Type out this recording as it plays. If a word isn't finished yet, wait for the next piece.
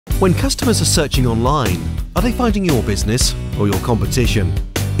When customers are searching online, are they finding your business or your competition?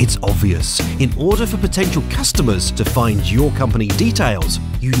 It's obvious. In order for potential customers to find your company details,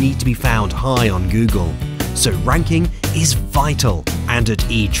 you need to be found high on Google. So ranking is vital, and at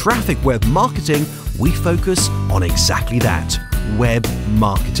eTraffic Web Marketing, we focus on exactly that, web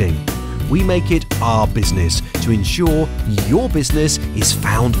marketing. We make it our business to ensure your business is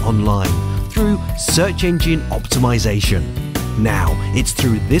found online through search engine optimization. Now, it's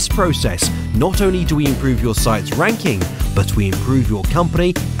through this process, not only do we improve your site's ranking, but we improve your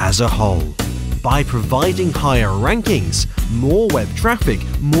company as a whole. By providing higher rankings, more web traffic,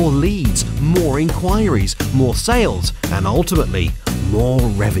 more leads, more inquiries, more sales, and ultimately, more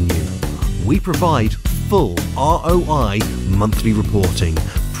revenue. We provide full ROI monthly reporting,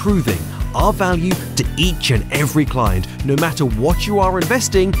 proving our value to each and every client, no matter what you are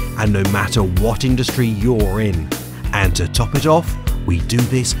investing and no matter what industry you're in. And to top it off, we do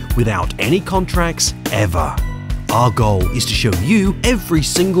this without any contracts ever. Our goal is to show you every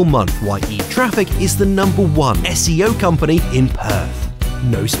single month why eTraffic is the #1 SEO company in Perth.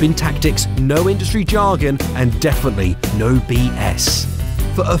 No spin tactics, no industry jargon, and definitely no BS.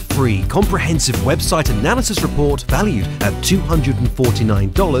 For a free comprehensive website analysis report valued at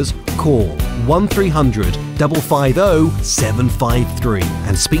 $249, call 1300 550 753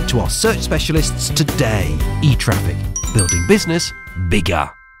 and speak to our search specialists today. eTraffic, building business bigger.